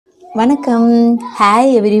Vanakkam. Hi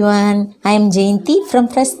everyone. I am Jayanti from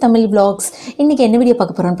freshtamilvlogs. இன்னைக்கு என்ன video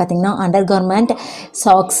பார்க்க போறோம்னு பாத்தீங்கன்னா undergarment,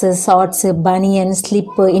 socks, shorts, bunion,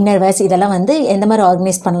 slip, innerwears இதெல்லாம் வந்து எந்த மாதிரி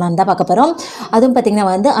ஆர்கனைஸ் பண்ணலாம்னு தான் பார்க்க போறோம். அதுவும் பாத்தீங்கன்னா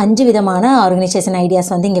வந்து 5 விதமான ஆர்கனைசேஷன்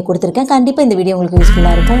ஐடியாஸ் வந்து இங்க கொடுத்திருக்கேன். கண்டிப்பா இந்த வீடியோ உங்களுக்கு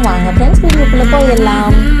யூஸ்ஃபுல்லா இருக்கும். வாங்க फ्रेंड्स வீடியோக்குள்ள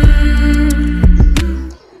போயிடலாம்.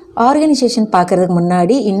 ஆர்கனைசேஷன் பார்க்குறதுக்கு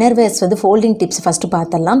முன்னாடி இன்னர்வேர்ஸ் வந்து ஃபோல்டிங் டிப்ஸ் ஃபஸ்ட்டு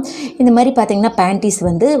பார்த்துடலாம். இந்த மாதிரி பார்த்தீங்கன்னா பேண்டீஸ்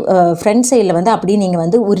வந்து ஃப்ரண்ட் சைடில் வந்து அப்படியே நீங்கள்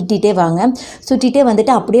வந்து உருட்டிகிட்டே வாங்க. சுட்டிகிட்டே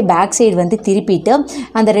வந்துட்டு அப்படியே பேக் சைடு வந்து திருப்பிட்டு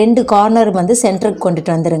அந்த 2 கார்னர் வந்து சென்டருக்கு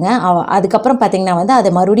கொண்டுட்டு வந்துடுங்க. அதுக்கப்புறம் பார்த்தீங்கன்னா வந்து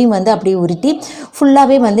அதை மறுபடியும் வந்து அப்படியே உருட்டி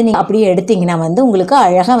ஃபுல்லாகவே வந்து நீங்கள் அப்படியே எடுத்திங்கன்னா வந்து உங்களுக்கு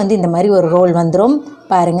அழகாக வந்து இந்த மாதிரி ஒரு ரோல் வந்துடும்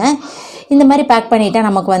பாருங்கள். இந்த மாதிரி பேக் பண்ணிவிட்டால்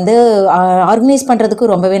நமக்கு வந்து ஆர்கனைஸ்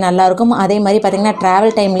பண்ணுறதுக்கு ரொம்பவே நல்லாயிருக்கும். அதே மாதிரி பார்த்திங்கன்னா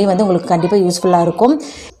ட்ராவல் டைம்லேயும் வந்து உங்களுக்கு கண்டிப்பாக யூஸ்ஃபுல்லாக இருக்கும்.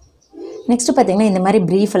 நெக்ஸ்ட்டு பார்த்திங்கன்னா இந்த மாதிரி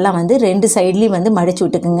ப்ரீஃப் எல்லாம் வந்து 2 சைட்லேயும் வந்து மடிச்சு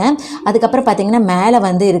விட்டுக்குங்க. அதுக்கப்புறம் பார்த்திங்கன்னா மேலே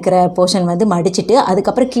வந்து இருக்கிற போர்ஷன் வந்து மடிச்சுட்டு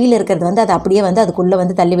அதுக்கப்புறம் கீழே இருக்கிறது வந்து அதை அப்படியே வந்து அதுக்குள்ளே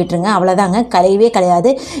வந்து தள்ளி விட்டுருங்க. அவ்வளோதாங்க, கலையவே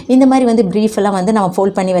கலையாது. இந்த மாதிரி வந்து ப்ரீஃப் எல்லாம் வந்து நம்ம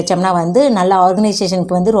ஃபோல்ட் பண்ணி வச்சோம்னா வந்து நல்ல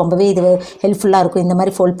ஆர்கனைசேஷனுக்கு வந்து ரொம்பவே இது ஹெல்ப்ஃபுல்லாக இருக்கும் இந்த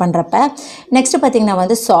மாதிரி ஃபோல்ட் பண்ணுறப்ப. நெக்ஸ்ட்டு பார்த்திங்கன்னா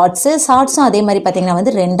வந்து ஷார்ட்ஸும் அதே மாதிரி பார்த்திங்கன்னா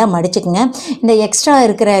வந்து 2ஆக மடிச்சுக்குங்க. இந்த எக்ஸ்ட்ரா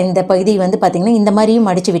இருக்கிற இந்த பகுதி வந்து பார்த்திங்கன்னா இந்த மாதிரியும்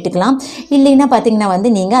மடித்து விட்டுக்கலாம். இல்லைன்னா பார்த்திங்கன்னா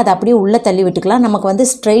வந்து நீங்கள் அதை அப்படியே உள்ளே தள்ளி விட்டுக்கலாம். நமக்கு வந்து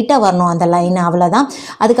ஸ்ட்ரைட்டாக வரணும் அந்த லைன், அவ்வளோதான்.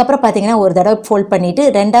 அதுக்கப்புறம் பார்த்தீங்கன்னா ஒரு தடவை ஃபோல்ட் பண்ணிவிட்டு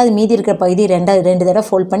ரெண்டாவது மீதி இருக்கிற பகுதி 2 தடவை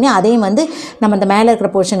ஃபோல்ட் பண்ணி அதையும் வந்து நம்ம அந்த மேலே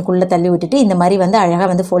இருக்கிற போர்ஷனுக்குள்ளே தள்ளி விட்டுட்டு இந்த மாதிரி வந்து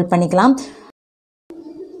அழகாக வந்து ஃபோல்ட் பண்ணிக்கலாம்.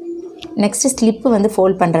 நெக்ஸ்ட்டு ஸ்லிப்பு வந்து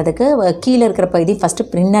ஃபோல்ட் பண்ணுறதுக்கு கீழே இருக்கிற பகுதி ஃபஸ்ட்டு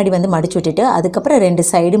பின்னாடி வந்து மடிச்சு விட்டுட்டு அதுக்கப்புறம் 2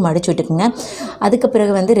 சைடு மடிச்சு விட்டுக்குங்க. அதுக்கு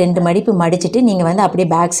பிறகு வந்து 2 மடிப்பு மடிச்சுட்டு நீங்கள் வந்து அப்படியே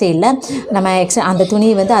பேக் சைடில் நம்ம எக்ஸ்ட்ரா அந்த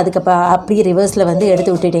துணியை வந்து அதுக்கு அப்படியே ரிவர்ஸில் வந்து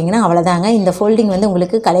எடுத்து விட்டுட்டிங்கன்னா அவ்வளோதாங்க. இந்த ஃபோல்டிங் வந்து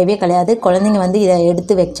உங்களுக்கு கலையவே கலையாது. குழந்தைங்க வந்து இதை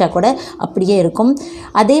எடுத்து வச்சா கூட அப்படியே இருக்கும்.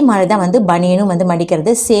 அதே மாதிரி தான் வந்து பனியனும் வந்து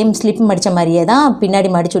மடிக்கிறது சேம் ஸ்லிப் மடித்த மாதிரியே தான்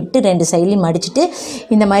பின்னாடி மடிச்சு விட்டு 2 சைட்லையும் மடிச்சுட்டு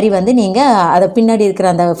இந்த மாதிரி வந்து நீங்கள் அதை பின்னாடி இருக்கிற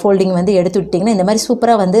அந்த ஃபோல்டிங் வந்து எடுத்து விட்டிங்கன்னா இந்த மாதிரி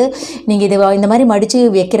சூப்பராக வந்து நீங்கள் இதை இந்த மாதிரி மடித்து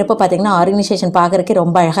வைக்கிறப்ப பார்த்தீங்கன்னா ஆர்கனைசேஷன் பார்க்குறக்கே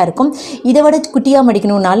ரொம்ப அழகாக இருக்கும். இதை விட குட்டியாக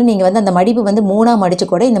மடிக்கணுன்னாலும் நீங்கள் வந்து அந்த மடிப்பு வந்து 3ஆக மடித்து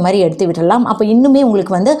கூட இந்த மாதிரி எடுத்து விடலாம். அப்போ இன்னுமே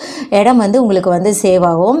உங்களுக்கு வந்து இடம் வந்து உங்களுக்கு வந்து சேவ்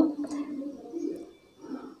ஆகும்.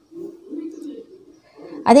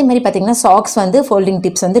 அதே மாதிரி பார்த்திங்கன்னா சாக்ஸ் வந்து ஃபோல்டிங்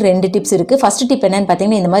டிப்ஸ் வந்து 2 டிப்ஸ் இருக்குது. ஃபஸ்ட்டு டிப் என்னென்னு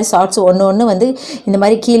பார்த்தீங்கன்னா இந்த மாதிரி சாக்ஸ் ஒன்று வந்து இந்த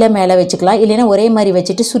மாதிரி கீழே மேலே வச்சுக்கலாம். இல்லைன்னா ஒரே மாதிரி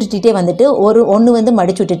வச்சுட்டு சுருட்டிகிட்டே வந்துட்டு ஒன்று வந்து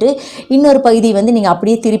மடிச்சு விட்டுட்டு இன்னொரு பகுதி வந்து நீங்கள்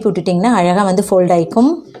அப்படியே திருப்பி விட்டுட்டிங்கன்னா அழகாக வந்து ஃபோல்ட்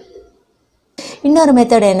ஆகிக்கும். இன்னொரு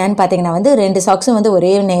மெத்தட் என்னன்னு பார்த்தீங்கன்னா வந்து 2 சாக்ஸும் வந்து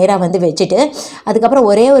ஒரே நேராக வந்து வச்சுட்டு அதுக்கப்புறம்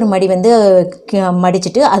ஒரே ஒரு மடி வந்து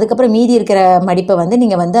மடிச்சுட்டு அதுக்கப்புறம் மீதி இருக்கிற மடிப்பை வந்து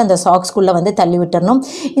நீங்கள் வந்து அந்த சாக்ஸ்குள்ளே வந்து தள்ளி விட்டுறணும்.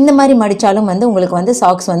 இந்த மாதிரி மடித்தாலும் வந்து உங்களுக்கு வந்து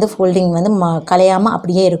சாக்ஸ் வந்து ஃபோல்டிங் வந்து கலையாமல்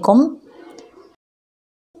அப்படியே இருக்கும்.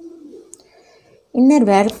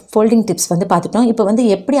 இன்னர்வேர் ஃபோல்டிங் டிப்ஸ் வந்து பார்த்துட்டோம். இப்போ வந்து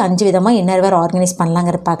எப்படி 5 விதமாக இன்னர்வேர் ஆர்கனைஸ்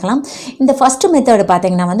பண்ணலாங்கிறது பார்க்கலாம். இந்த ஃபஸ்ட்டு மெத்தட்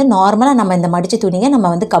பார்த்தீங்கன்னா வந்து நார்மலாக நம்ம இந்த மடித்த துணியை நம்ம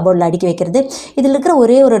வந்து கபோர்டில் அடுக்கி வைக்கிறது. இதில் இருக்கிற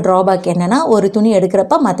ஒரே ஒரு ட்ராபேக் என்னென்னா ஒரு துணி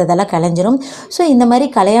எடுக்கிறப்ப மற்றதெல்லாம் கலைஞ்சிரும். ஸோ இந்த மாதிரி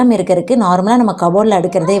கலையாமல் இருக்கிறதுக்கு நார்மலாக நம்ம கபோர்டில்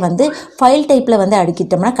அடுக்கிறதே வந்து ஃபைல் டைப்பில் வந்து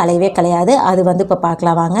அடுக்கிட்டோம்னா கலையவே கலையாது. அது வந்து இப்போ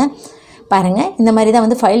பார்க்கலாம் வாங்க. பாருங்கள், இந்த மாதிரி தான்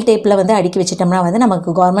வந்து ஃபைல் டேப்பில் வந்து அடுக்கி வச்சிட்டோம்னா வந்து நமக்கு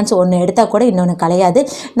கார்மெண்ட்ஸ் ஒன்று எடுத்தால் கூட இன்னொன்று கலையாது.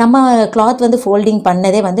 நம்ம கிளாத் வந்து ஃபோல்டிங்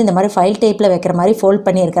பண்ணதே வந்து இந்த மாதிரி ஃபைல் டேப்பில் வைக்கிற மாதிரி ஃபோல்ட்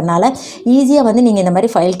பண்ணி இருக்கிறனால ஈஸியாக வந்து நீங்கள் இந்த மாதிரி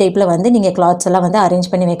ஃபைல் டேப்பில் வந்து நீங்கள் கிளாத்ஸ் எல்லாம் வந்து அரேஞ்ச்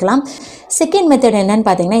பண்ணி வைக்கலாம். செகண்ட் மெத்தட் என்னென்னு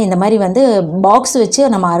பார்த்தீங்கன்னா இந்த மாதிரி வந்து பாக்ஸ் வச்சு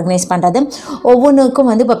நம்ம ஆர்கனைஸ் பண்ணுறது. ஒவ்வொன்றுக்கும்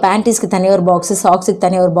வந்து இப்போ பேண்டீஸ்க்கு தனியாக ஒரு பாக்ஸு, சாக்ஸுக்கு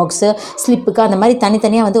தனியாக ஒரு பாக்ஸு, ஸ்லிப்புக்கு அந்த மாதிரி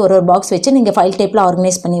தனித்தனியாக வந்து ஒரு பாக்ஸ் வச்சு நீங்கள் ஃபைல் டேப்பில்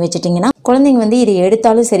ஆர்கனைஸ் பண்ணி வச்சுட்டிங்கன்னா குழந்தைங்க வந்து இதை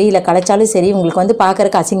எடுத்தாலும் சரி இல்லை கலைச்சாலும் சரி உங்களுக்கு வந்து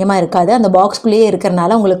பார்க்குறக்கு அசிங்கமாக இருக்காது. அந்த பாக்ஸ்குள்ளேயே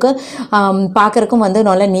இருக்கிறனால உங்களுக்கு பார்க்குறக்கும் வந்து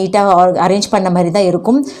நல்லா நீட்டாக அரேஞ்ச் பண்ண மாதிரி தான்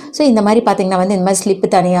இருக்கும். ஸோ இந்த மாதிரி பார்த்திங்கன்னா வந்து இந்த மாதிரி ஸ்லிப்பு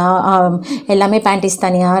தனியாக எல்லாமே பேண்டீஸ்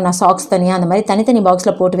தனியாக நான் சாக்ஸ் தனியாக அந்த மாதிரி தனித்தனி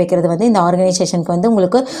பாக்ஸில் போட்டு வைக்கிறது வந்து இந்த ஆர்கனைசேஷனுக்கு வந்து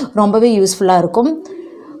உங்களுக்கு ரொம்பவே யூஸ்ஃபுல்லாக இருக்கும்.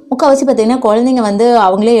 முக்கால்வாசி பார்த்திங்கன்னா குழந்தைங்க வந்து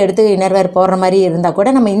அவங்களே எடுத்து இன்னர்வேர் போடுற மாதிரி இருந்தால் கூட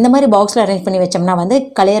நம்ம இந்த மாதிரி பாக்ஸில் அரேஞ்ச் பண்ணி வச்சோம்னா வந்து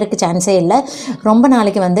கலையறக்கு சான்ஸே இல்லை. ரொம்ப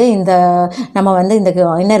நாளைக்கு வந்து நம்ம வந்து இந்த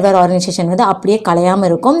இன்னர்வேர் ஆர்கனைசேஷன் வந்து அப்படியே கலையாமல்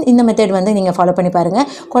இருக்கும். இந்த மெத்தட் வந்து நீங்கள் ஃபாலோ பண்ணி பாருங்கள்.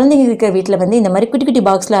 குழந்தைங்க இருக்கிற வீட்டில் வந்து இந்த மாதிரி குட்டி குட்டி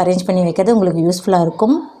பாக்ஸில் அரேஞ்ச் பண்ணி வைக்கிறது உங்களுக்கு யூஸ்ஃபுல்லாக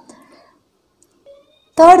இருக்கும்.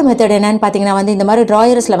 தேர்ட் மெத்தட் என்னென்னு பார்த்தீங்கன்னா வந்து இந்த மாதிரி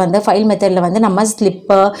ட்ராயர்ஸில் வந்து ஃபைல் மெத்தடில் வந்து நம்ம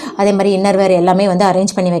ஸ்லிப்பு அதே மாதிரி இன்னர்வேர் எல்லாமே வந்து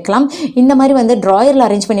அரேஞ்ச் பண்ணி வைக்கலாம். இந்த மாதிரி வந்து ட்ராயரில்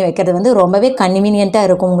அரேஞ்ச் பண்ணி வைக்கிறது வந்து ரொம்பவே கன்வீனியண்ட்டாக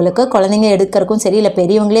இருக்கும். உங்களுக்கு குழந்தைங்க எடுக்கிறக்கும் சரி இல்லை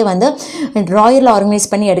பெரியவங்களே வந்து ட்ராயரில் ஆர்கனைஸ்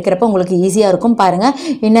பண்ணி எடுக்கிறப்ப உங்களுக்கு ஈஸியாக இருக்கும். பாருங்கள்,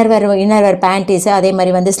 இன்னர்வேர் பேண்டீஸு அதே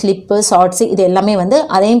மாதிரி வந்து ஸ்லிப்பு ஷார்ட்ஸு இது எல்லாமே வந்து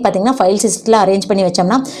அதையும் பார்த்திங்கன்னா ஃபைல் சிஸ்டத்தில் அரேஞ்ச் பண்ணி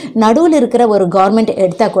வச்சோம்னா நடுவில் இருக்கிற ஒரு கார்மெண்ட்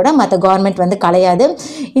எடுத்தால் கூட மற்ற கார்மெண்ட் வந்து கலையாது.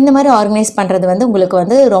 இந்த மாதிரி ஆர்கனைஸ் பண்ணுறது வந்து உங்களுக்கு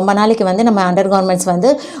வந்து ரொம்ப நாளைக்கு வந்து நம்ம அண்டர் கார்மெண்ட்ஸ் வந்து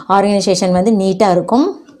ஆர்கனைசேஷன் வந்து நீட்டாக இருக்கும்.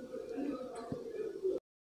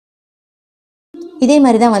 இதே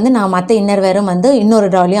மாதிரி தான் வந்து நான் மற்ற இன்னர்வேரும் வந்து இன்னொரு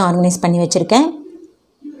ட்ராலையும் ஆர்கனைஸ் பண்ணி வச்சுருக்கேன்.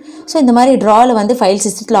 ஸோ இந்த மாதிரி ட்ராவில் வந்து ஃபைல்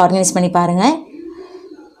சிஸ்டத்தில் ஆர்கனைஸ் பண்ணி பாருங்கள்.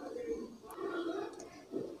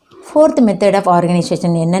 ஃபோர்த் மெத்தட் ஆஃப்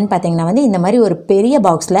ஆர்கனைசேஷன் என்னன்னு பார்த்தீங்கன்னா வந்து இந்த மாதிரி ஒரு பெரிய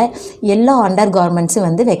பாக்ஸில் எல்லா அண்டர் கார்மெண்ட்ஸும்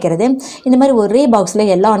வந்து வைக்கிறது. இந்த மாதிரி ஒரே பாக்ஸில்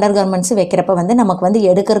எல்லா அண்டர் கார்மெண்ட்ஸும் வைக்கிறப்ப வந்து நமக்கு வந்து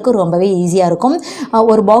எடுக்கிறதுக்கு ரொம்பவே ஈஸியாக இருக்கும்.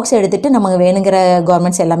 ஒரு பாக்ஸ் எடுத்துகிட்டு நமக்கு வேணுங்கிற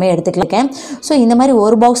கார்மெண்ட்ஸ் எல்லாமே எடுத்துக்கலாம். ஸோ இந்த மாதிரி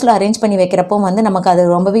ஒரு பாக்ஸில் அரேஞ்ச் பண்ணி வைக்கிறப்போ வந்து நமக்கு அது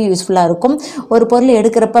ரொம்பவே யூஸ்ஃபுல்லாக இருக்கும். ஒரு பொருள்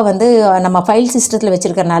எடுக்கிறப்ப வந்து நம்ம ஃபைல் சிஸ்டத்தில்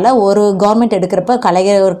வச்சுருக்கறனால ஒரு கார்மெண்ட் எடுக்கிறப்ப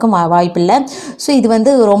கலைகிறதுக்கும் வாய்ப்பில்லை. ஸோ இது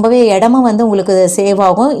வந்து ரொம்பவே இடமும் வந்து உங்களுக்கு சேவ்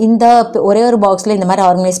ஆகும். இந்த ஒரே ஒரு பாக்ஸில் இந்த மாதிரி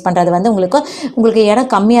ஆர்கனைஸ் பண்ணுறது அது வந்து உங்களுக்கு இடம்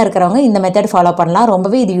கம்மியாக இருக்கிறவங்க இந்த மெத்தட் ஃபாலோ பண்ணலாம்.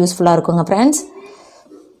 ரொம்பவே இது யூஸ்ஃபுல்லாக இருக்குங்க ஃப்ரெண்ட்ஸ்.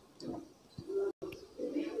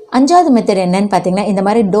 5வது மெத்தட் என்னன்னு பார்த்தீங்கன்னா இந்த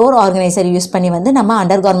மாதிரி டோர் ஆர்கனைசர் யூஸ் பண்ணி வந்து நம்ம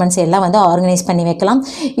அண்டர் கார்மெண்ட்ஸ் எல்லாம் வந்து ஆர்கனைஸ் பண்ணி வைக்கலாம்.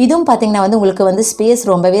 இதுவும் பார்த்தீங்கன்னா வந்து உங்களுக்கு வந்து ஸ்பேஸ்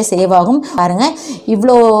ரொம்பவே சேவ் ஆகும். பாருங்கள்,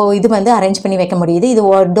 இவ்வளோ இது வந்து அரேஞ்ச் பண்ணி வைக்க முடியுது. இது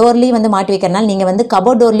டோர்லேயும் வந்து மாட்டி வைக்கிறனால நீங்கள் வந்து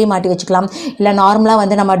கபோர்ட் டோர்லேயும் மாட்டி வச்சுக்கலாம். இல்லை நார்மலாக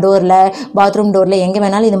வந்து நம்ம டோரில், பாத்ரூம் டோரில் எங்கே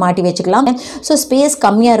வேணாலும் இது மாட்டி வச்சுக்கலாம். ஸோ ஸ்பேஸ்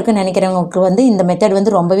கம்மியாக இருக்குன்னு நினைக்கிறவங்களுக்கு வந்து இந்த மெத்தட்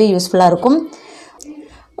வந்து ரொம்பவே யூஸ்ஃபுல்லாக இருக்கும்.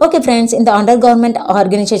 ஓகே ஃப்ரெண்ட்ஸ், இந்த அண்டர் கார்மெண்ட்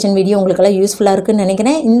ஆர்கனைசேஷன் வீடியோ உங்களுக்கெல்லாம் யூஸ்ஃபுல்லாக இருக்குன்னு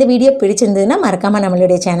நினைக்கிறேன். இந்த வீடியோ பிடிச்சிருந்ததுன்னா மறக்காமல்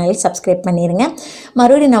நம்மளுடைய சேனலை சப்ஸ்கிரைப் பண்ணிடுங்க.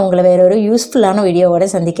 மறுபடியும் நான் உங்களை வேற ஒரு யூஸ்ஃபுல்லான வீடியோவோட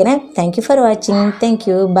சந்திக்கிறேன். தேங்க்யூ ஃபார் வாட்சிங்.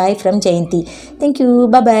 Thank you. Bye from Jayanthi. Thank you.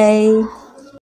 Bye.